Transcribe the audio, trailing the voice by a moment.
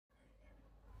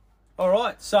All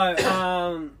right,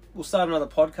 so we'll start another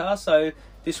podcast. So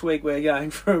this week we're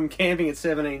going from camping at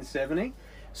 1770.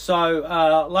 So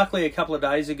luckily a couple of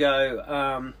days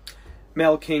ago,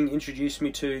 Mel King introduced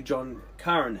me to John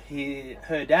Curran,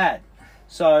 her dad.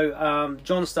 So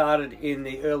John started in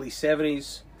the early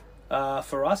 70s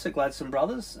for us at Gladstone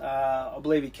Brothers. I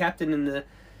believe he captained in the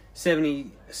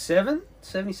 77,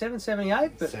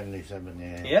 78? But, 77,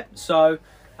 yeah. Yep, so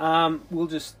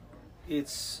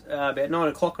it's about 9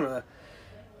 o'clock on a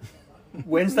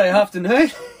Wednesday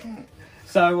afternoon.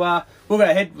 So we'll go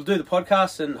ahead, we'll do the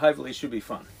podcast, and hopefully it should be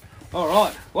fun. All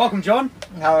right, welcome, John.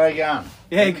 How are you going?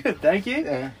 Yeah, good, thank you.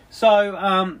 Yeah. So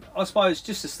I suppose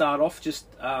just to start off, just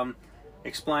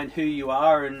explain who you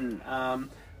are and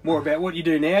more about what you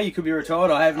do now. You could be retired,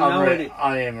 I have no idea.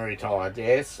 I am retired,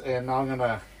 yes, and I'm going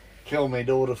to kill my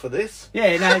daughter for this.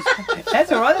 Yeah, no,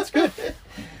 that's all right, that's good.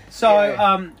 So,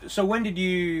 Yeah. So how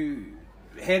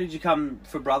did you come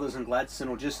for Brothers and Gladstone,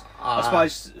 or just, I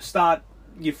suppose, start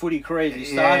your footy career? You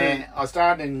started... Yeah, I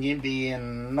started in Gympie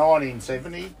in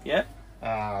 1970. Yep.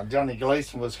 Johnny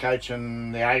Gladstone was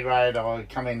coaching the A grade. I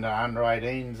come into under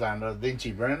 18s under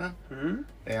Vinci Brennan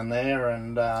down there,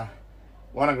 and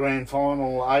won a grand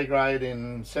final A grade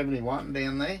in 71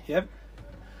 down there. Yep.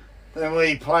 Then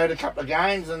we played a couple of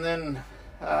games, and then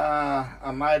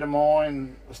a mate of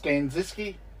mine, Stan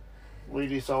Ziski, we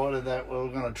decided that we were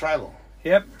going to travel.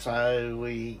 Yep. So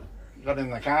we got in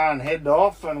the car and headed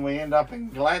off, and we ended up in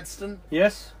Gladstone.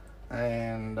 Yes.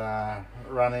 And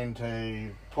run into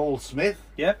Paul Smith.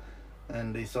 Yep.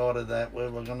 And decided that we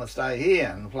were going to stay here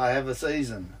and have a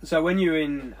season. So when you were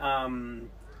in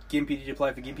Gympie, did you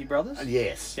play for Gympie Brothers?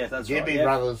 Yes. Yeah, that's Gympie right. Yep.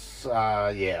 Brothers,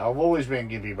 yeah, I've always been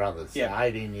Gympie Brothers. Yeah.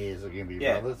 18 years of Gympie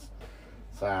Yeah. Brothers.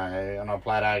 So, and I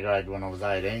played A grade when I was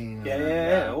 18.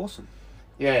 Yeah, awesome.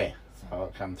 Yeah,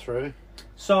 so I come through.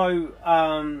 So,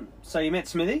 so you met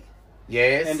Smithy?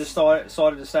 Yes. And decided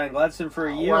to stay in Gladstone for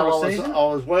a year or a season? I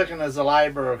was working as a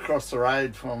labourer across the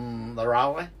road from the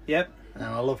railway. Yep. And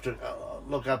I looked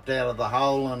up out of the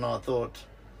hole, and I thought,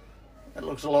 it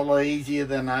looks a lot easier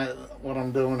than what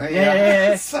I'm doing here.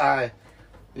 Yeah. So,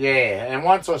 yeah. And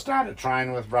once I started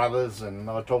training with Brothers, and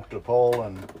I talked to Paul,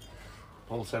 and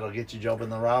Paul said, I'll get you a job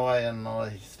in the railway, and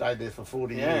I stayed there for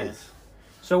 40 years.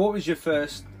 So what was your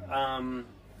first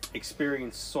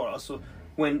experience sort of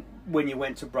when you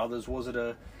went to Brothers? Was it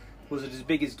as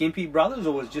big as Gympie Brothers,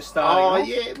 or was it just starting off?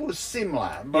 Yeah, it was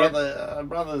similar.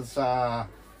 Brothers, I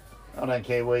don't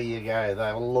care where you go,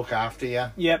 they'll look after you.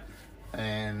 Yep.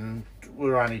 And we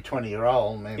were only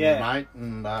 20-year-old, me and my mate,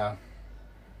 and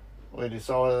we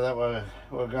decided that we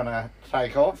were going to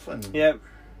take off. And yep.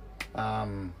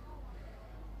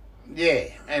 Yeah,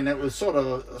 and it was sort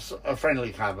of a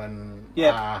friendly club, and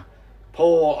yep.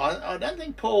 Paul, I don't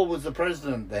think Paul was the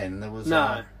president then. There was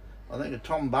no. I think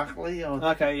Tom Buckley.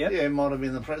 Okay, yep. Yeah, might have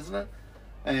been the president,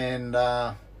 and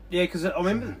yeah, because I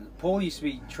remember Paul used to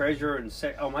be treasurer and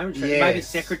maybe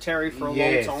secretary for a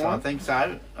long time. I think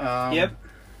so. Yep.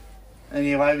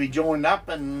 Anyway, we joined up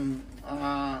in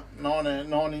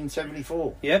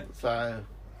 1974. Yep. So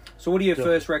what are your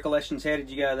first recollections? How did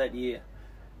you go that year?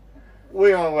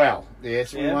 We were well.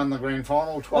 Yes, we won the grand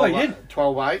final.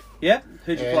 12-8. Yep.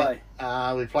 Who'd you play?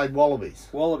 We played Wallabies.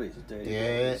 Wallabies, indeed.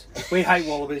 Yeah. We hate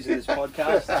Wallabies in this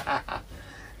podcast.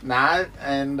 No,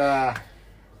 and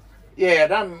yeah,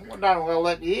 done well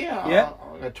that year. Yeah.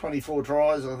 I got 24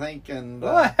 tries, I think, and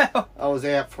Wow. I was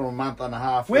out for a month and a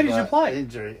half. Where with did you play?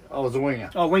 Injury. I was a winger.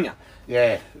 Oh, winger.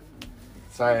 Yeah.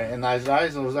 So in those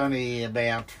days, I was only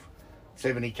about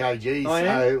 70 kg, oh,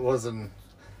 yeah? so it wasn't.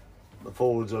 The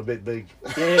forwards were a bit big.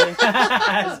 Yeah.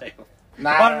 No.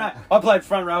 I don't know. I played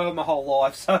front row my whole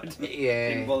life, so it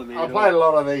didn't bother me. I played a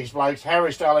lot of these blokes.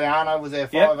 Harry Staliano was our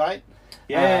 5'8".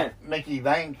 Yeah. Mickey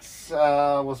Banks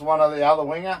was one of the other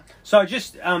winger. So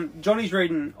just John's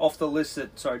reading off the list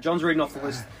that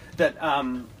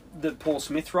that Paul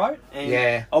Smith wrote,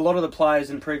 and a lot of the players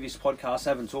in previous podcasts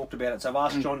haven't talked about it. So I've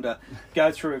asked John to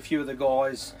go through a few of the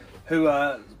guys who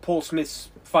are Paul Smith's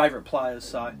favourite players.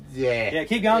 So yeah,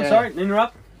 keep going. Sorry,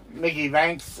 interrupt. Mickey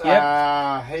Banks,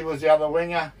 he was the other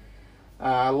winger.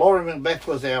 Laurie Macbeth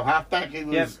was our halfback. He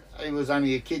was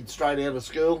only a kid straight out of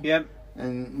school. Yep.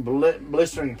 And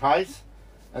blistering pace.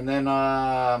 And then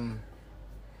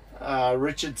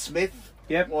Richard Smith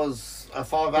was a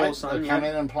 5'8" that come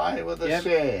in and play with us.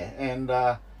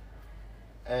 Yeah.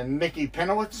 And Mickey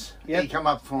Penowitz, he come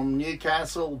up from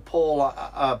Newcastle.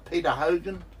 Peter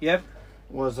Hogan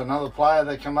was another player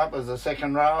that come up as a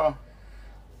second rower.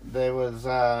 There was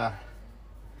there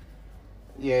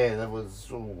was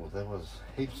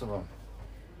heaps of them.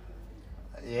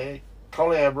 Yeah,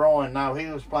 Collie O'Brien, no, he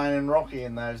was playing in Rocky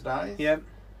in those days. Yep.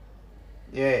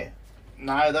 Yeah.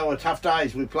 No, they were tough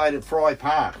days. We played at Fry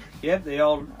Park. Yep, the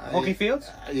old hockey fields?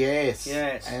 Yes.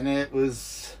 Yes. And it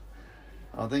was,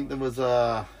 I think there was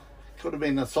could have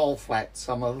been a salt flat,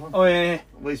 some of them. Oh, yeah.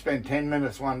 We spent 10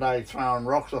 minutes one day throwing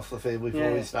rocks off the field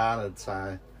before we started,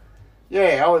 so...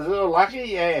 Yeah, I was a little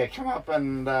lucky, come up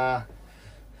and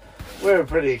we were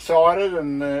pretty excited,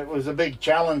 and it was a big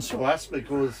challenge to us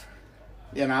because,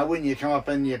 you know, when you come up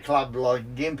in your club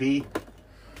like Gympie,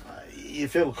 you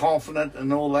feel confident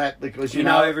and all that because you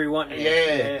know everyone.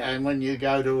 Yeah, and when you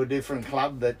go to a different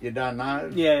club that you don't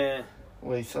know,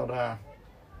 we sort of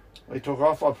we took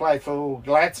off. I played for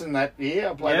Gladstone that year.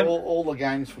 I played all the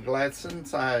games for Gladstone,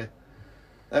 so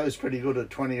that was pretty good at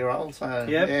 20-year-old. So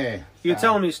you were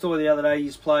telling me a story the other day.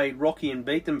 You played Rocky and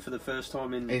beat them for the first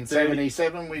time in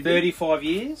 77. We 35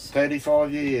 years.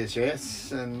 35 years,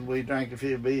 yes, and we drank a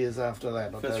few beers after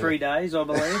that. For 3 days, I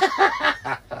believe.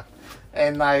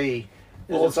 And they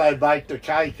also baked a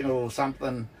cake or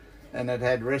something, and it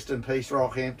had "Rest in Peace,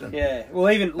 Rockhampton." Yeah, well,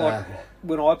 even like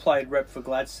when I played rep for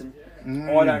Gladstone, I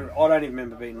don't even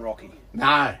remember beating Rocky.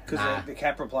 No, because the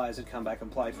Capra players had come back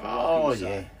and played for Rocky. Oh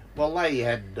yeah, well they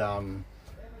had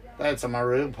some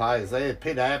real players there.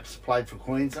 Pitt Apps played for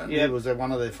Queensland. He was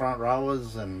one of their front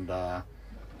rowers, and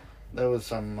there was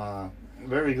some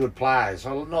very good players.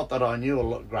 Not that I knew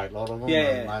a great lot of them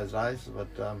in those days,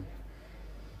 but.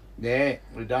 Yeah,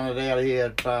 we've done it out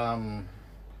here at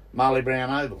Marley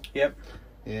Brown Oval. Yep.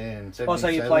 Yeah, in 77. Oh, so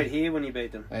you played here when you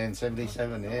beat them? In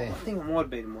 77, yeah. I think I might have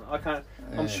beat them. I can't.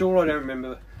 I'm sure I don't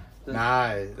remember.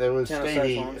 No, there was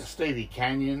Stevie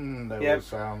Canyon. There was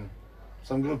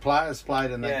some good players played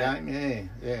in that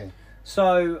game. Yeah.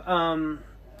 So,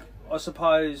 I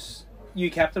suppose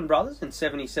you captained brothers in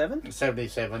 77.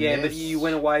 77. Yeah, yes. but you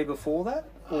went away before that.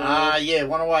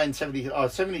 Went away in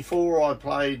 74. I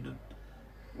played.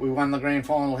 We won the grand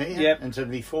final here in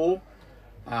 74.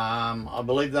 I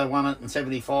believe they won it in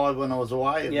 75 when I was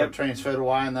away. It got transferred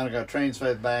away, and then I got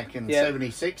transferred back in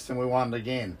 76, and we won it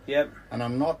again. Yep. And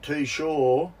I'm not too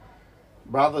sure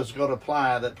Brothers got a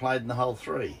player that played in the whole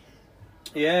three.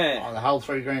 Yeah. The whole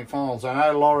three grand finals. I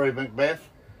know Laurie Macbeth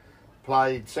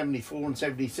played 74 and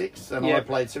 76, and I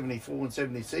played 74 and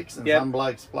 76, and some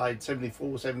blokes played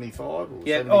 74, 75, or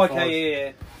 75. Oh, okay,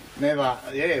 yeah. Never,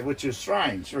 which is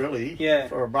strange, really,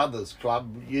 for a brothers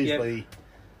club. Usually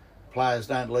players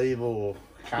don't leave or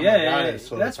come and go,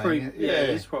 sort of thing.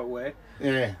 It's quite weird.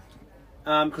 Yeah.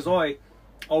 Because I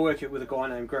work with a guy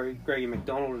named Greggy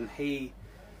McDonald, and he's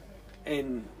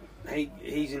in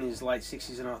his late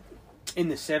 60s, and in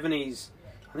the 70s,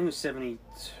 I think it was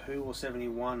 72 or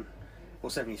 71 or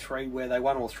 73, where they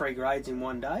won all three grades in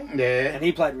one day. Yeah. And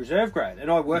he played reserve grade, and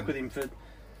I worked with him for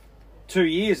 2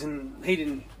 years, and he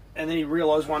didn't. And then he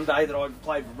realised one day that I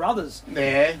played for brothers.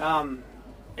 Yeah.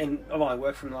 And I've only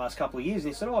worked for him the last couple of years,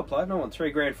 and he said, I played and I won 3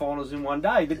 grand finals in one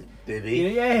day. But did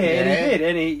he? And he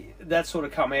did. And that sort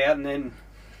of come out, and then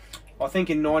I think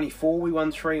in 94 we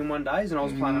won 3 in one days, and I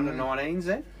was playing under 19s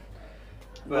then.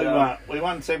 But, we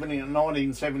won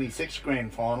 1976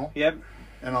 grand final. Yep.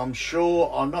 And I'm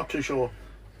not too sure,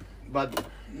 but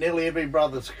nearly every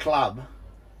brothers club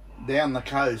down the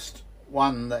coast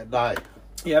won that day.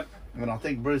 Yep. And I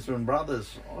think Brisbane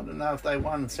Brothers, I don't know if they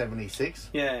won 76.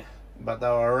 Yeah. But they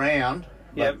were around.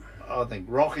 Yep. I think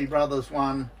Rocky Brothers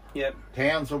won. Yep.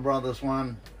 Townsville Brothers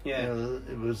won. Yeah.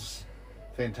 It was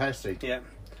fantastic. Yeah.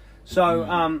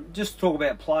 So, just to talk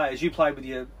about players, you played with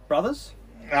your brothers?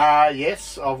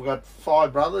 Yes, I've got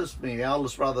 5 brothers. My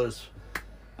eldest brother is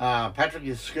Patrick,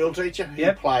 is a school teacher.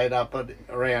 He played up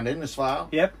around Innisfail.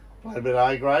 Yep. Played a bit of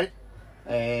A grade.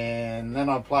 And then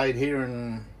I played here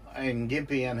in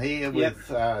Gympie and here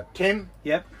with Tim.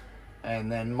 Yep.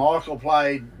 And then Michael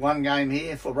played 1 game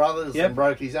here for brothers and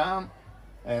broke his arm.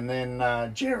 And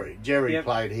then Jerry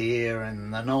played here in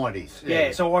the 90s.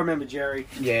 Yeah, so I remember Jerry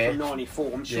from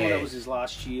 94. I'm sure that was his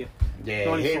last year.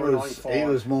 Yeah, he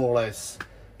was more or less,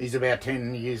 he's about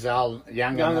 10 years old,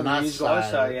 younger than us.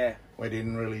 So we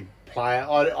didn't really play.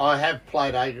 I have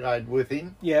played A grade with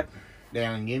him. Yep.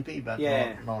 Down in Gympie, but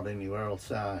not anywhere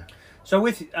else. So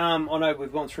with, I know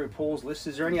we've gone through Paul's list.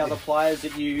 Is there any other players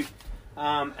that you,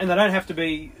 and they don't have to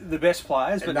be the best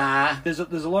players, but there's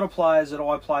a lot of players that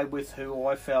I played with who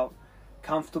I felt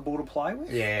comfortable to play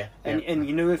with. Yeah. And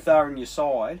you knew if they were in your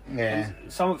side. Yeah.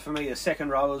 And some of it for me are second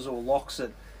rowers or locks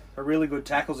that are really good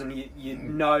tackles, and you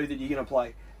know that you're going to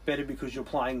play better because you're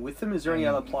playing with them. Is there any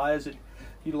other players that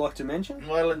you'd like to mention?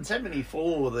 Well, in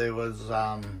 74 there was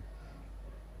a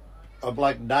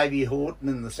bloke, Davey Horton,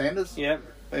 in the centres. Yep.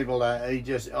 I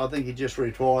think he just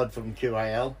retired from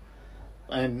QAL,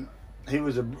 and he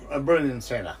was a brilliant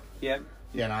centre. Yep.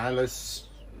 You know,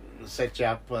 set you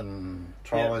up and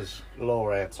tries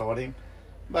galore outside him.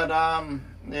 But,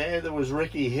 there was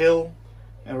Ricky Hill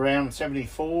around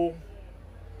 74.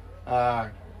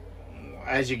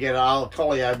 As you get old,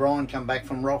 Collie O'Brien come back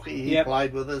from Rocky. He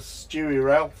played with us. Stewie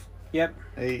Ralph. Yep.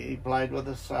 He played with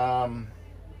us.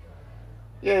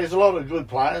 There's a lot of good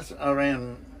players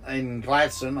around in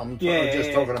Gladstone. I'm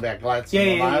just talking about Gladstone at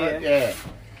the moment. Yeah.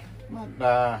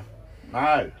 But,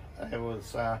 no, it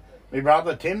was my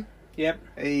brother Tim. Yep.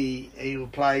 He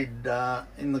played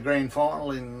in the grand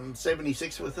final in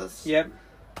 76 with us. Yep.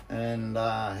 And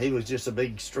he was just a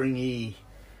big stringy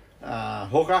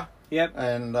hooker. Yep.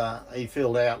 And he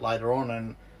filled out later on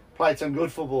and played some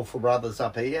good football for brothers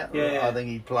up here. Yeah. I think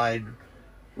he played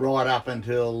right up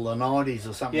until the 90s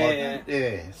or something like that.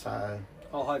 Yeah, so...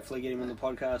 I'll hopefully get him on the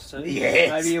podcast too.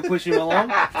 Yes. Maybe you'll push him along.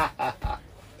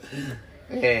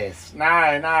 Yes. No,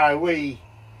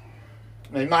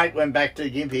 my mate went back to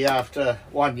Gympie after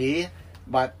 1 year,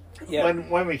 but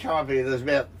when we come up here, there's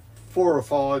about 4 or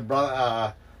 5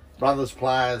 brothers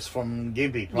players from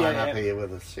Gympie playing up here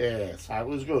with us. Yeah, so it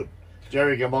was good.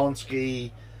 Jerry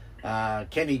Gamonski,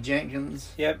 Kenny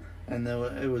Jenkins. Yep. And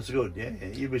it was good, yeah.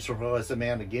 You'd be surprised the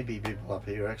amount of Gympie people up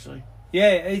here, actually.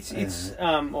 Yeah, it's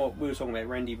well, we were talking about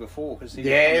Randy before.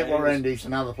 Randy's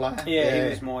another player. Yeah, he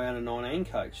was my under-19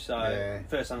 coach, so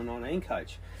first under-19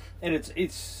 coach. And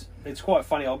it's quite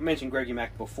funny. I mentioned Greggy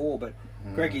Mack before, but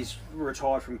Greggy's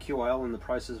retired from QIL in the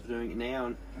process of doing it now,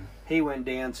 and he went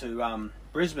down to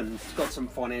Brisbane and got some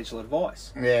financial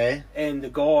advice. Yeah. And the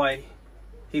guy,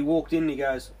 he walked in and he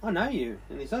goes, I know you.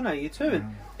 And he said, I know you too.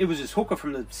 And it was his hooker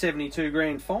from the 72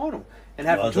 grand final. And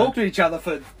haven't talked to each other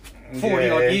for 40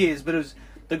 odd years, but it was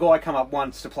the guy come up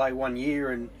once to play 1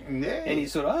 year and he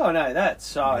sort of, I know that.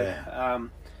 So,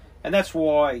 and that's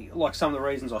why, like some of the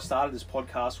reasons I started this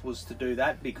podcast was to do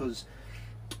that, because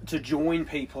to join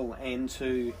people and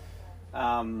to,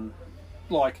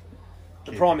 like,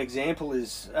 the prime example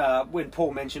is when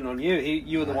Paul mentioned on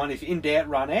you were the one, if in doubt,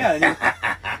 run out. And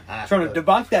trying to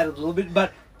debunk that a little bit,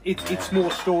 but it's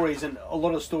more stories, and a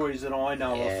lot of stories that I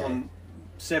know are from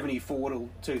 74 to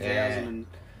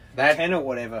 2010 or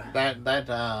whatever.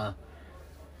 That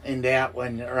in doubt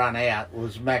when run out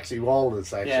was Maxie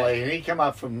Walters, actually, and he come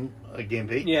up from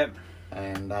Gympie. Yep.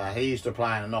 And he used to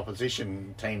play in an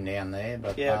opposition team down there,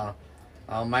 but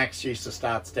Max used to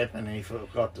start stepping and he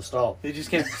forgot to stop. He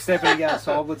just kept stepping and going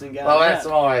sideways and going Well, that's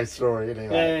my story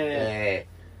anyway.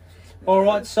 Yeah. All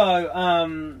right, so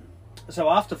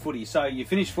after footy, so you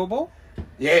finished football?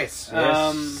 Yes.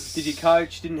 Did you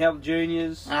coach? Didn't help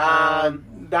juniors? Done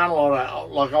a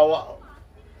lot of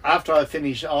after I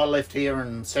finished, I left here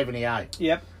in 78.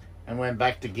 Yep. And went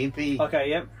back to Gympie. Okay.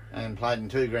 Yep. And played in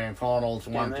 2 grand finals,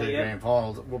 won 2 grand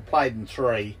finals. We played in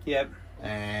 3. Yep.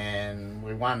 And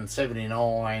we won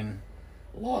 79,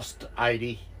 lost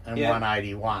 80, and won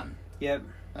 81. Yep.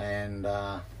 And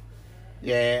I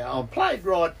played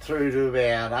right through to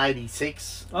about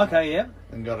 86. Okay. Yep.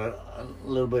 And got a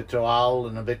little bit too old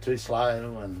and a bit too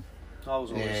slow, and I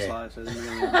was always slow, so it didn't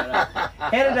really matter.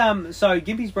 How did so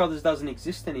Gympie's Brothers doesn't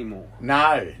exist anymore?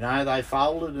 No, they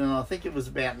folded, and I think it was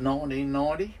about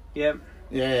 1990. Yep.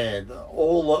 Yeah,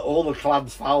 all the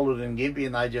clubs folded in Gympie,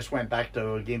 and they just went back to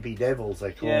Gympie Devils,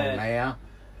 they call them now,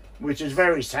 which is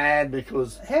very sad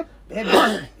because how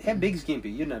big's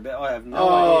Gympie? You know, but I have no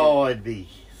idea. Oh, it'd be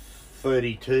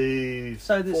 32,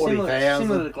 so 40,000.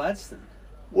 Similar to Gladstone.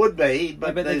 Would be,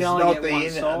 but there's not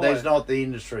the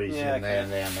industries down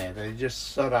there. They just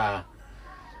sort of.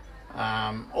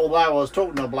 Although I was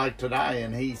talking to a bloke today,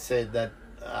 and he said that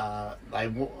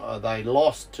they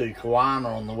lost to Curran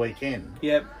on the weekend.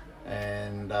 Yep.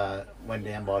 And went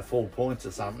down by 4 points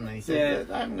or something. And he said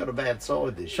they haven't got a bad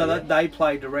side this year. So they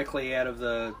play directly out of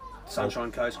the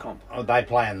Sunshine Coast comp. Oh, they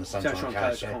play in the Sunshine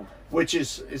Coast comp, which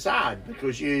is hard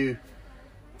because if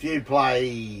you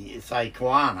play, say,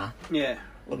 Kiwana. Yeah.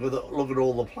 Look at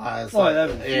all the players.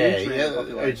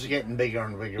 It's getting bigger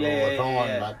and bigger all the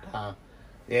time. But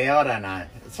I don't know.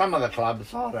 Some of the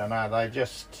clubs, I don't know. They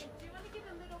just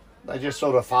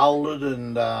sort of folded,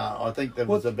 and I think there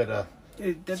was a bit of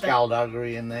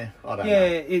skullduggery in there. I don't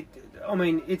know.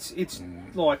 It's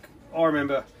like I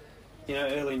remember,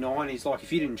 early 90s. Like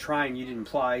if you didn't train, you didn't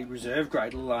play reserve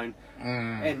grade, let alone.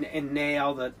 And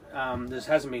now that there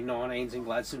hasn't been 19s in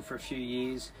Gladstone for a few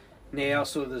years. Now,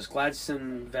 sort of, there's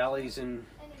Gladstone, Valleys, and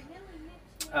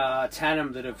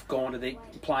Tannum that have gone to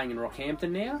playing in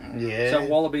Rockhampton now. Yeah. So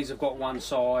Wallabies have got one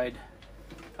side.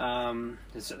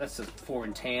 That's the 4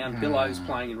 in town. Billow's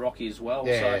playing in Rocky as well.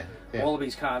 Yeah. So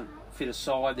Wallabies can't fit a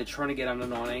side. They're trying to get under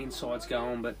 19 sides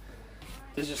going, but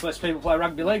there's just less people play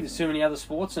rugby league. There's too many other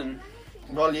sports, and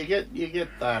well, you get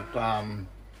that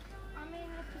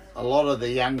a lot of the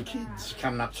young kids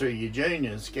coming up through your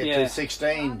juniors get to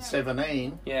 16,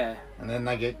 17, and then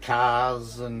they get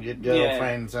cars and get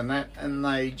girlfriends and that, and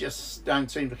they just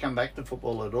don't seem to come back to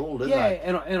football at all, do they?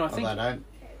 And I think they don't.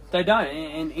 They don't,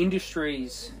 and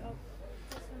industries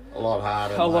a lot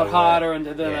harder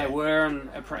than they were, and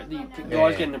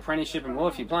guys get an apprenticeship, and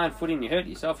if you're playing footy and you hurt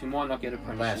yourself, you might not get an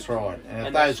apprenticeship. That's right. And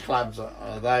if those clubs,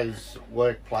 those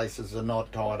workplaces are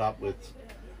not tied up with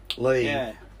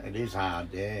league, it is hard,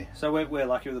 So we're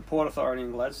lucky with the Port Authority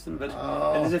in Gladstone, but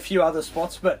and there's a few other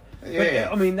spots, but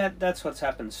I mean that's what's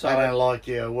happened. So they don't like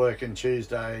you working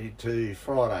Tuesday to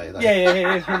Friday.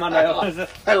 Monday.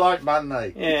 They like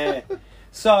Monday.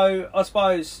 So I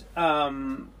suppose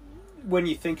when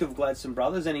you think of Gladstone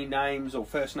Brothers, any names or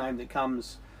first name that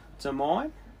comes to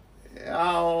mind?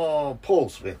 Oh, Paul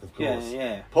Smith, of course.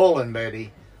 Yeah. Paul and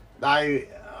Betty, they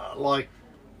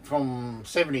from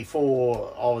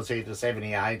 74, I was here to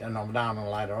 78, and I've known them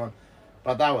later on,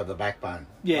 but they were the backbone.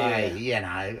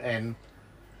 And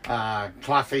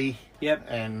Cluffy.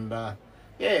 And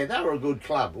they were a good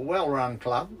club, a well-run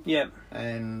club.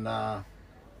 And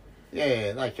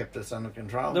they kept us under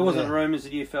control. There wasn't rumours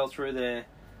that you fell through their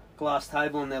glass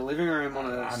table in their living room on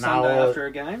a Sunday after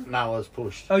a game? No, I was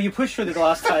pushed. Oh, you pushed through the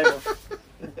glass table?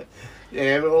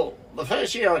 Well, the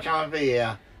first year I came up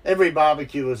here, every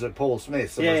barbecue was at Paul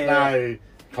Smith's. There was no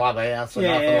clubhouse or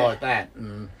nothing like that.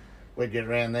 And we'd get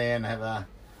around there and have a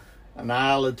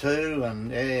nail or two.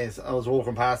 And I was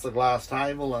walking past the glass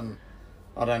table, and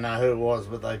I don't know who it was,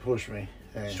 but they pushed me.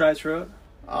 Straight through it?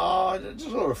 Oh, it just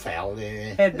sort of fell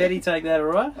there. How'd Betty take that, all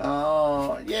right?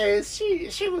 Oh, yeah,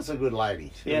 she was a good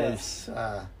lady. She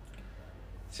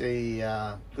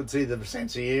could see the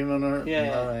sense of humour.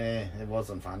 It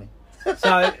wasn't funny. So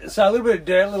a little bit of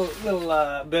dirt.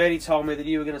 Little Birdie told me that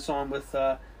you were going to sign with.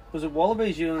 Was it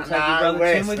Wallabies? You were going to take your brother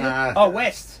West, Tim with you? No. Oh,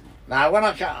 West. No,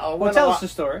 tell us the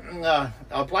story. I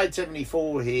played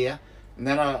 74 here, and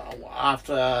then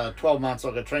after 12 months,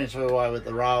 I got transferred away with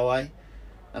the railway,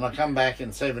 and I come back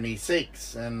in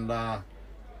 76, and I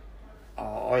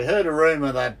heard a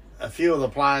rumour that a few of the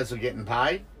players were getting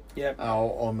paid.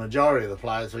 Or majority of the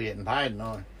players were getting paid,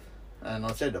 and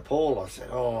I said to Paul, I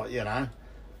said,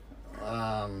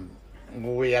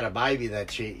 we had a baby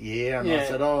that year, and I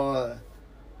said,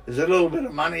 there's a little bit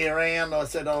of money around. I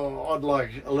said, I'd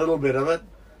like a little bit of it.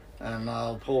 And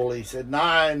Paul, he said,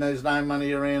 no, there's no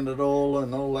money around at all,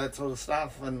 and all that sort of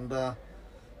stuff. And I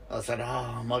said,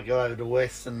 I might go over to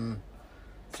West and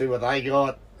see what they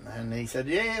got. And he said,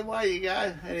 away you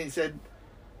go. And he said,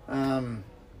 Tim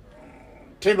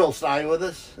will stay with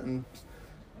us. And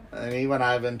he went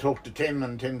over and talked to Tim,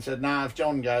 and Tim said, no, if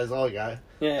John goes, I'll go.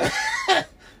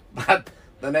 But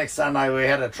the next Sunday we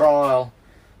had a trial,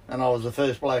 and I was the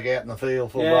first bloke out in the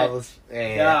field for Brothers.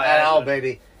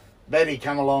 And Betty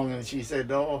come along, and she said,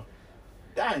 don't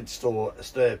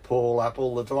stir Paul up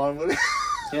all the time, will you?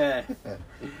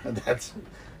 And that's...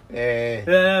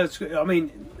 it's good. I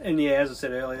mean, and as I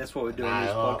said earlier, that's what we're doing these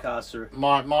podcasts.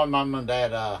 My mum and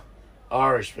dad are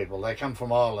Irish people. They come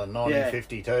from Ireland,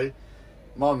 1952.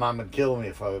 My mum would kill me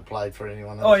if I played for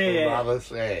anyone else.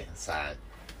 Brothers. So,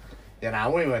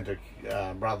 we went to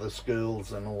brothers'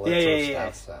 schools and all that sort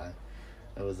of stuff.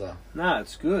 So it was No,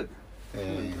 it's good.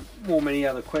 More many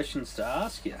other questions to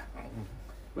ask you,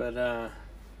 but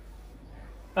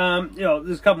there's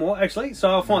a couple more actually. So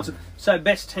I'll find some. So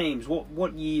best teams.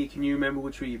 What year can you remember?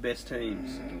 Which were your best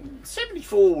teams?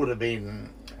 74 would have been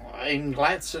in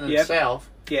Gladstone itself.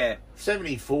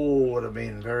 74 would have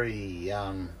been very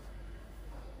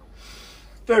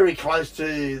close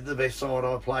to the best side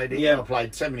I played in. I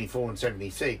played 74 and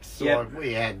 76. So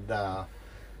we had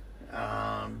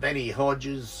Benny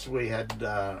Hodges. We had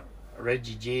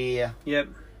Reggie Gear.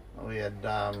 We had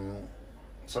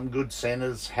some good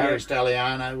centres. Harry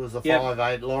Stalliano was the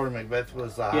 5'8". Laurie Macbeth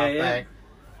was the halfback.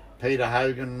 Peter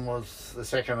Hogan was the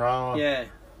second rower.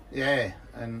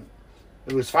 And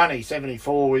it was funny,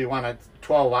 74 we won at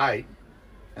 12-8,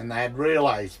 and they had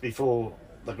relays before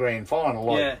the grand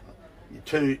final,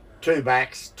 two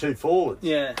backs, two forwards.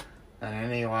 And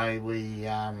anyway, we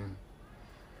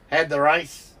had the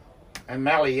race, and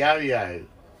Mally Yo-Yo,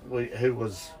 who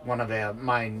was one of our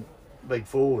main big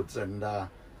forwards, and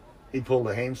he pulled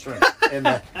a hamstring in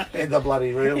the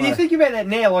bloody relay. You think about that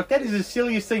now, like that is the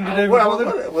silliest thing to do.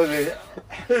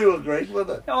 Who agreed with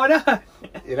it? I know.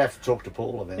 You'd have to talk to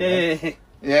Paul about that.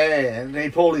 And he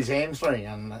pulled his hamstring,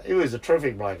 and he was a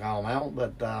terrific bloke, old Mel,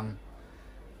 but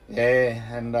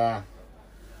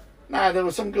no, there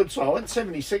was some good sides.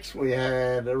 76 we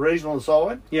had a regional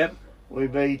side. We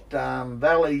beat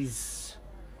Valleys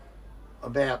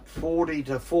about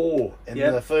 40-4 in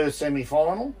the first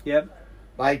semi-final.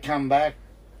 they come back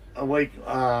a week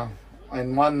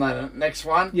and won the next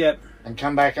one. Yep. And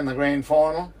come back in the grand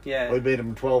final. Yeah. We beat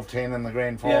them 12-10 in the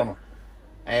grand final. Yep.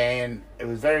 And it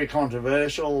was very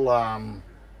controversial.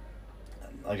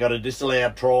 They got a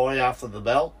disallowed try after the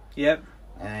bell. Yep.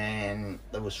 And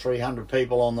there was 300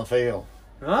 people on the field.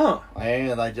 Oh.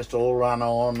 Yeah, they just all run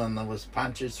on, and there was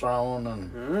punches thrown,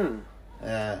 and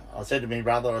I said to my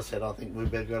brother, I said, I think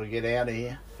we've got to get out of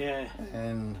here. Yeah.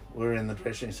 And we're in the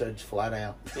dressing surge flat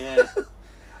out. Yeah.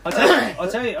 I'll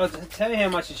tell you how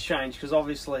much it's changed, because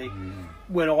obviously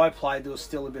when I played there was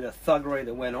still a bit of thuggery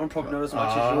that went on, probably not as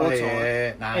much as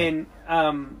your time. No.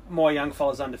 And my young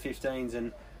fella's under 15s,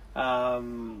 and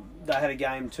they had a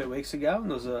game 2 weeks ago, and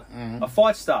there was a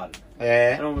fight started.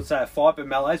 Yeah. And I would say a fight, but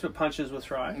melees, but punches were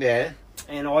thrown. Yeah.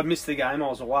 And I missed the game, I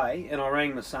was away, and I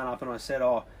rang my son up and I said,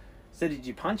 did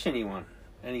you punch anyone?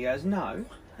 And he goes, no.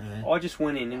 Yeah. I just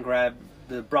went in and grabbed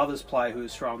the brother's player who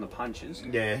was throwing the punches,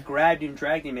 grabbed him,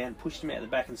 dragged him out and pushed him out the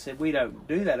back and said, we don't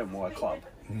do that at my club.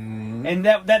 And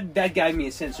that gave me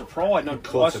a sense of pride. And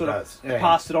I sort of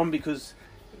passed it on, because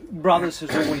Brothers has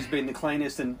always been the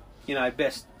cleanest and,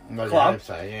 best club. I hope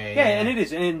so. Yeah, and it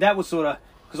is. And that was sort of,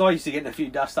 because I used to get in a few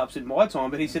dust-ups in my time,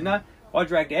 but he said, no, I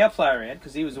dragged our player out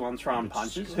because he was the one throwing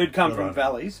punches, who'd come from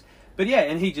valleys. But yeah,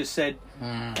 and he just said,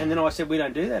 and then I said, we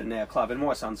don't do that in our club. And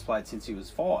my son's played since he was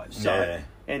 5. So,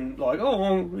 and like,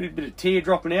 a bit of tear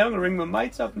dropping out. I'm going to ring my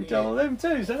mates up and tell them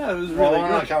too. So no, it was really good.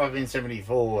 When I came up in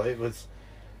 74, it was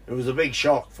a big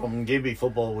shock from Gympie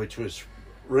football, which was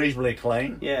reasonably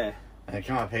clean. Yeah. And I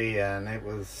come up here and it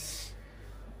was,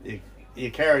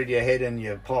 you carried your head in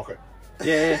your pocket.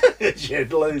 Yeah.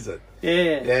 You'd lose it.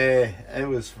 Yeah. Yeah, it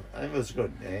was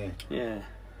good. Yeah. Yeah.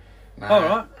 No, all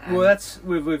right. Well,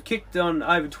 we've kicked on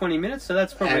over 20 minutes, so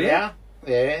that's probably it.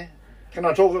 Yeah. Can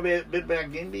I talk a bit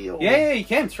about Gympie? Or? Yeah, you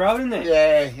can. Throw it in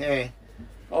there. Yeah.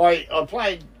 I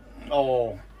played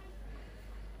under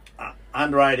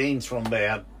 18s from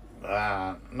about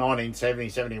 1970,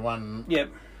 71. Yep.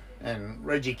 And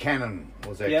Reggie Cannon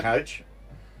was our coach.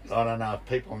 I don't know if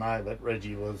people know, but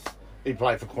Reggie he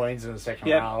played for Queens in the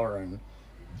second rower,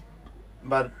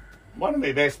 but one of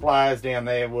my best players down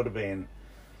there would have been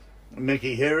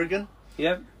Mickey Harrigan.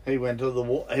 Yep. He went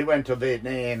to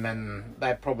Vietnam, and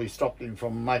that probably stopped him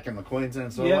from making the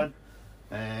Queensland side.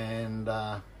 And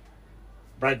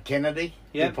Brad Kennedy,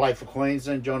 he played for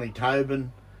Queensland. Johnny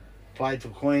Tobin played for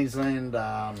Queensland.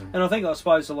 And I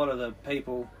suppose a lot of the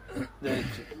people, the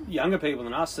younger people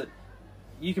than us, that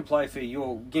you could play for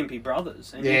your Gympie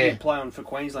brothers, and you could play on for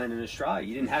Queensland and Australia.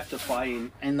 You didn't have to play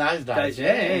in those days.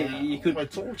 You could. Well,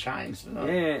 it's all changed, isn't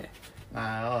it? No,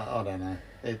 I don't know.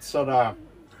 It's sort of,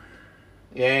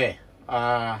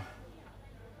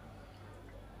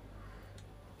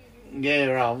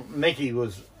 Mickey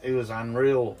was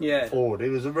unreal forward. He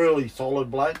was a really solid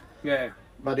bloke. Yeah.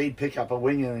 But he'd pick up a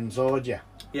winger inside you.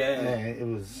 Yeah. He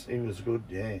was good.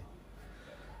 Yeah.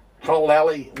 Cole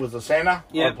Alley was a centre.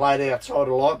 Yep. I played outside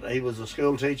a lot. He was a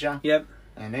school teacher. Yep.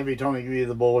 And every time he gave you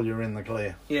the ball, you're in the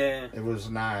clear. Yeah. It was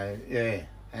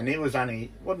And he wasn't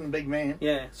a big man.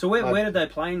 Yeah. So where did they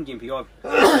play in Gympie?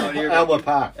 Albert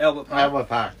Park. Albert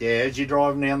Park. Yeah, as you're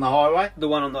driving down the highway. The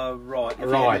one on the right.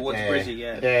 Towards Brizzy,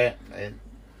 Yeah.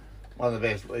 One of the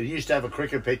best. It used to have a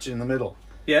cricket pitch in the middle.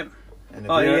 Yep.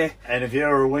 And if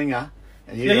you're a winger...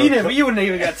 And you wouldn't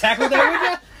even get tackled there, would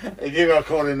you? If you got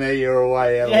caught in there, you're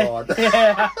away out of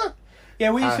line. Yeah,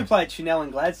 we used to play at Chanel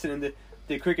and Gladstone, and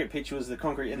the cricket pitch was the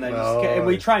concrete, and and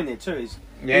we trained there too.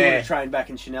 We would have trained back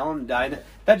in Chanel in the day, and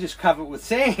they just cover it with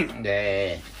sand.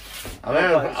 Yeah.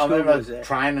 I remember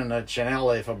training at Chanel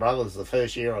there for Brothers the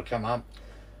first year I come up,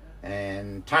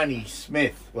 and Tony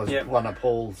Smith was one of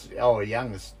Paul's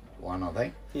youngest one, I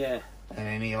think. Yeah. And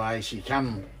anyway, she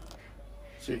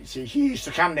used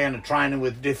to come down to training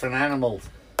with different animals.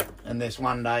 And this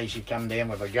one day she come down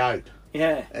with a goat.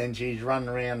 Yeah. And she's running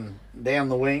around down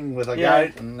the wing with a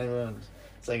goat, and they were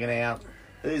singing out,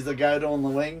 "Who's the goat on the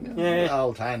wing?" Yeah.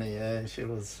 Oh, Tony, she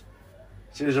was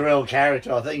a real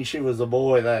character. I think she was the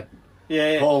boy that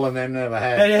Paul and them never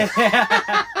had. Yeah.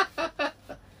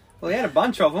 Well, he had a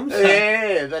bunch of them. So.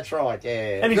 Yeah, that's right,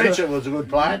 yeah. And Richard was a good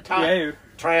player.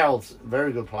 Trowell's a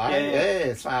very good player.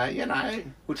 Yeah, so,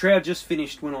 Well, Trowell just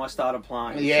finished when I started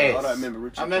playing. Yes. So I don't remember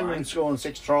Richard I remember him scoring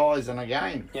 6 tries in a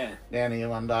game. Yeah. Down here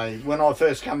one day. When I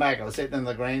first come back, I was sitting in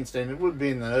the grandstand. It would be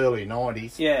in the early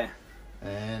 90s. Yeah.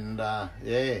 And,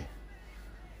 it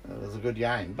was a good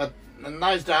game. But in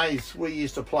those days, we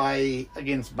used to play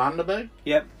against Bundaberg.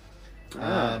 Yep.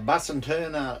 Bus and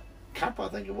Turner Cup, I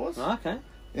think it was. Okay.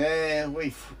 Yeah,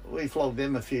 we flogged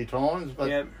them a few times,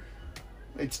 but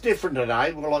it's different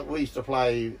today. We used to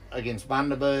play against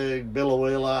Bundaberg,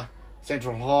 Billawheeler,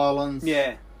 Central Highlands.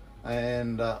 Yeah.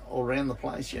 And all around the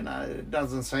place, you know. They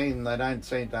don't seem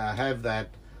to have that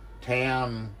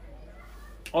town.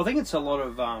 I think it's a lot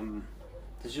of...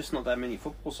 there's just not that many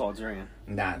football sides around.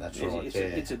 No, that's right.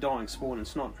 It's a dying sport.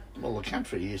 It's not. Well, the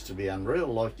country used to be unreal.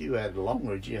 Like you had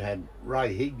Longridge, you had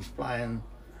Ray Higgs playing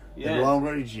in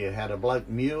Longridge. You had a bloke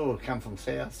Muir come from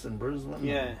South in Brisbane.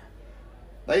 Yeah.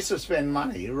 They used to spend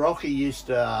money. Rocky used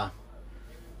to.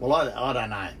 Well, I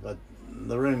don't know, but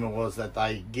the rumour was that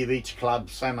they give each club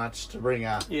so much to bring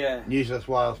a New South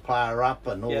Wales player up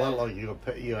and all that. Like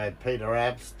you had Peter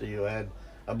Abst, you had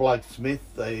a bloke Smith.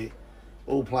 They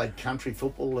all played country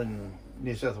football in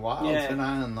New South Wales, you know,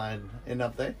 and they'd end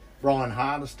up there. Brian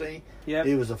Hardesty,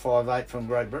 he was a 5'8" from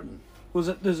Great Britain.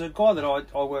 There's a guy that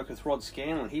I work with, Rod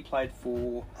Scanlon. He played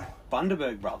for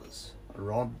Bundaberg Brothers.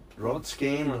 Rod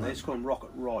Scanlon. They just call him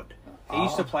Rocket Rod. He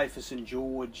used to play for St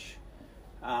George,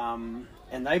 and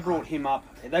they brought him up.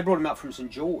 They brought him up from St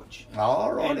George. Oh,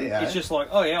 right. It's just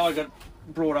like, I got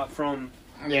brought up from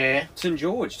St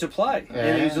George to play,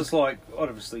 and he was just like,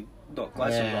 obviously not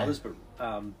Gladstone Brothers, but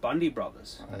Bundy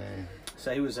Brothers. Yeah.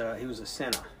 So he was a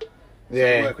centre. So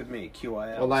he worked with me at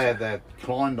QAL. Well, they had that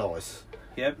Kleindice.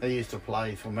 Yep. He used to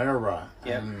play for Maryborough.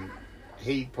 Yep. And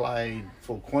he played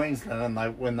for Queensland,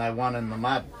 and when they won in the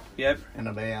mud. Yep. In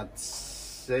about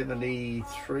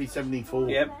 73, 74.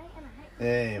 Yep.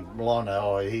 Yeah,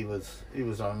 blind. He was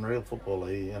unreal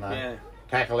footballer. You know. Yeah.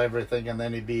 Tackle everything, and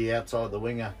then he'd be outside the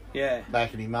winger. Yeah.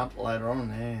 Backing him up later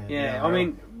on. Yeah. I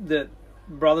mean, the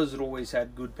Brothers had always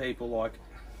had good people like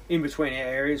in between our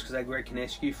areas because they had Greg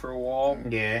Kinescu for a while.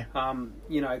 Yeah.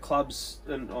 You know, clubs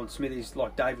on Smithies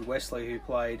like David Wesley who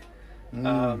played,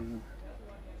 who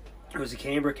was a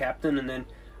Canberra captain, and then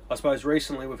I suppose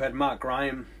recently we've had Mark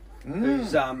Graham,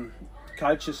 who's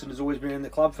coached us and has always been in the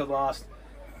club for the last.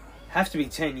 Have to be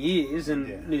 10 years,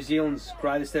 and New Zealand's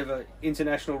greatest ever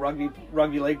international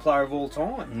rugby league player of all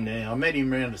time. Yeah, I met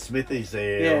him around at Smithies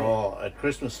there at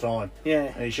Christmas time.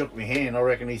 Yeah. And he shook my hand. I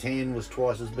reckon his hand was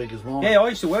twice as big as mine. Yeah, I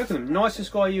used to work with him.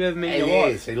 Nicest guy you ever met in your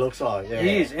life. Yes, he looks like,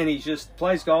 He is, and he just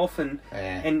plays golf and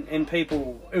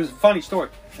people... It was a funny story.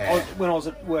 Yeah. When I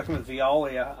was working with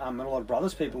Veolia, and a lot of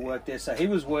Brothers people worked there, so he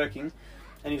was working,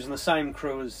 and he was in the same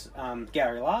crew as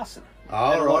Gary Larson.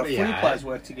 Oh, and a lot of footy players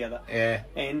work together. Yeah.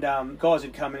 And guys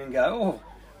would come in and go,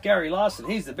 Gary Larson,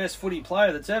 he's the best footy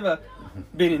player that's ever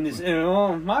been in this.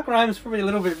 And, Mark Graham's probably a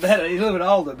little bit better. He's a little bit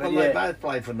older, but they both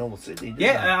played for North Sydney,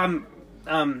 didn't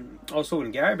they? I was talking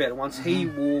to Gary about it once. He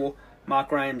wore Mark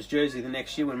Graham's jersey the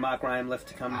next year when Mark Graham left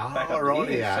to come back up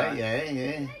here.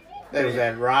 Yeah. There was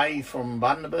that Ray from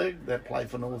Bundaberg that played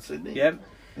for North Sydney. Yep.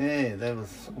 Yeah, there was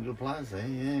some good players there,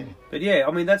 yeah. But yeah,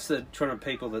 I mean, that's the kind of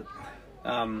people that...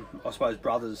 I suppose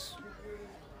Brothers,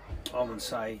 I would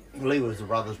say. Well, he was the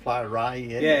Brothers player,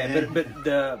 Ray. But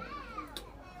the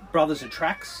Brothers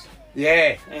attracts.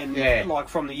 Yeah. And like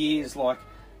from the years, like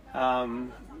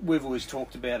we've always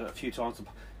talked about it a few times.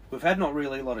 We've had not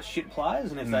really a lot of shit players,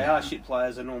 and if they are shit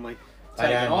players, they're normally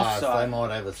taken off. So they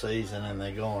might have a season and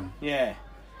they're gone. Yeah.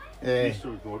 Yeah. You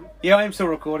still recording? Yeah, I am still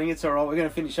recording. It's all right. We're going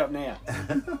to finish up now.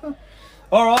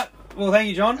 All right. Well, thank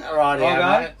you, John. All right,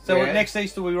 mate. So next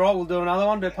Easter we'll do another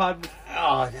one. I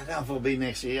don't know if it'll be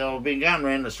next year. I've been going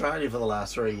around Australia for the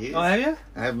last 3 years. Oh, have you?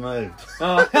 I have moved.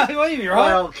 Oh, well, you'll be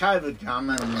right. Well, COVID come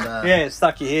and...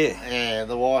 stuck you here. Yeah,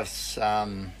 the wife's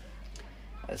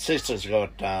sister's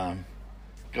got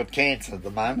cancer at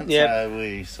the moment, so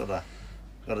we sort of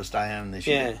got to stay home this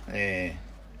year. Yeah.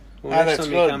 Well, next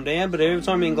time you come down, but every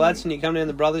time you're in Gladstone, you come down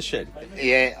the Brothers shed.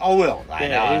 Yeah, I will. I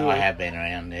have been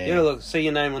around, You gotta see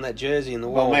your name on that jersey in the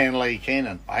wall. Well, me and Lee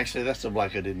Cannon. Actually, that's the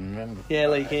bloke I didn't remember. Yeah,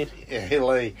 Lee Cannon. Yeah,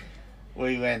 Lee.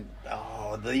 We went,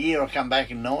 the year I come back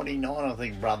in 99, I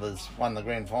think Brothers won the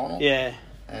grand final. Yeah.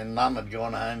 And Mum had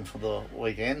gone home for the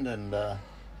weekend, and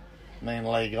me and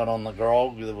Lee got on the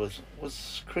grog. There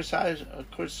was Chris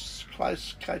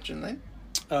Close coaching then?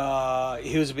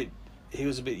 He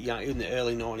was a bit young, in the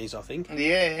early 90s, I think.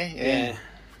 Yeah.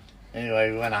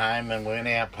 Anyway, we went home and we went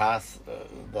out past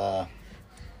the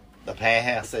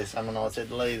powerhouse there some night. I said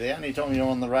to Lee, the only time you're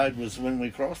on the road was when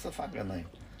we crossed the fucking thing.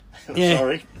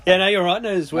 Sorry. Yeah, no, you're right.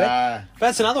 No, it's wet.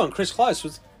 That's another one. Chris Close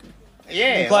was...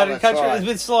 Yeah, he played in country. Right.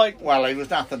 It's like... Well, he was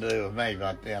nothing to do with me,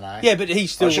 but, you know... Yeah, but he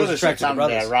still was attracted to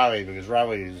Brothers. About Rowie, because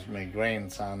Rowie is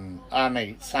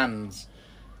my son's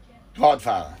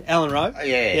godfather. Alan Rowe?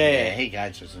 Yeah. He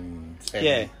coaches in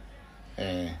 70.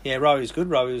 Yeah, Rowie's good.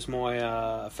 Rowie was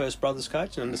my first Brothers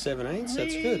coach under 17, so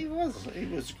that's good. He was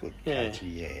a good coach,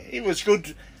 He was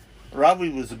good.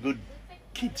 Rowie was a good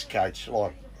kids coach,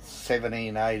 like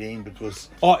 17, 18, because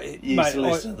he used to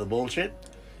listen to the bullshit.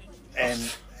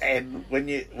 And when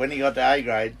he got to A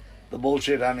grade, the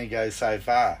bullshit only goes so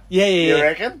far. Yeah. You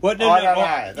reckon? What, I don't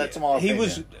know. That's my opinion. He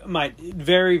was, mate,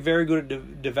 very, very good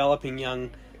at developing young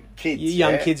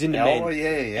kids into men. Oh, yeah.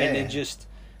 And then just,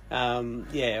 me and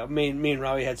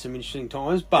Rowie had some interesting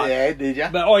times. But yeah, did you?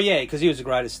 But because he was the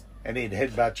greatest. And he'd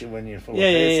headbutt you when you're full of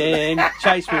piss. And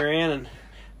chase me around and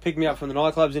pick me up from the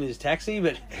nightclubs in his taxi.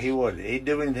 But he would. He'd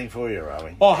do anything for you,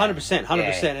 Rowie. Oh,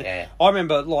 100%. Yeah. I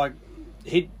remember, like,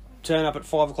 he'd turn up at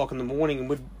 5 o'clock in the morning and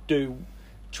would do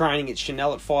training at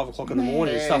Chanel at 5 o'clock in the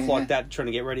morning and stuff like that, trying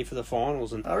to get ready for the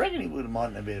finals. And I reckon he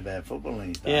mightn't have been about football in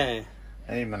his day. Yeah.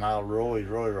 And even old Roy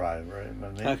remember him?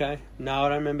 Okay. No, I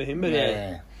don't remember him, but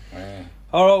yeah.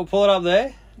 All right, we'll pull it up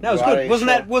there. That was good.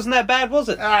 Wasn't that bad, was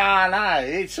it? No.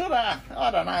 It sort of,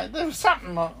 I don't know. There was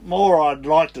something more I'd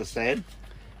like to say.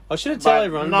 I should have told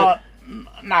everyone. No,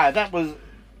 that was,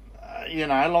 I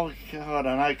don't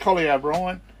know, Collie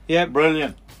O'Brien. Yeah.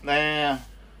 Brilliant. Now,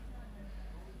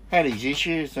 had his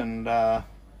issues and, no,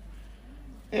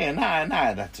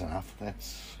 that's enough.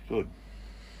 That's good.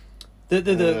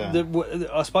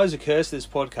 I suppose the curse of this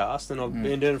podcast, and I've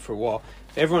been doing it for a while,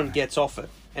 everyone gets off it,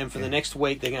 and for the next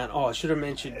week they're going, I should have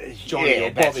mentioned Johnny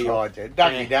or Bobby. That's right.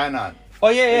 Dougie Donut. Oh,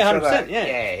 yeah, 100%,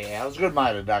 Yeah, I was a good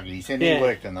mate of Dougie's, and he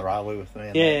worked in the railway with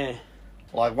me. Yeah.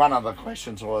 Like, one of the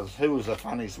questions was, who was the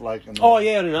funniest bloke in the I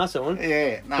didn't ask that one.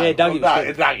 Yeah, no. Yeah, Dougie was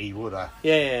good. Dougie would have.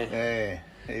 Yeah.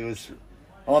 He was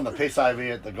on the piss over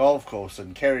here at the golf course,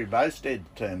 and Kerry Bowstead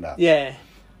turned up. Yeah.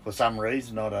 For some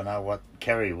reason, I don't know what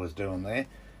Kerry was doing there,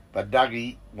 but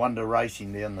Dougie wanted to race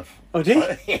him down the... Oh,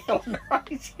 did he? Yeah, wanted to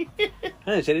race him.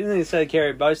 Didn't he say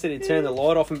Kerry Bowstead he'd turn the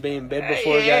light off and be in bed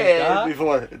before it goes dark?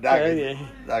 Before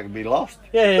Dougie be lost.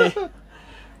 Yeah.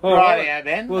 Right,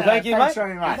 Ben. Well, thank you, thanks mate.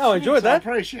 very much. No, I enjoyed that. I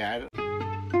appreciate it.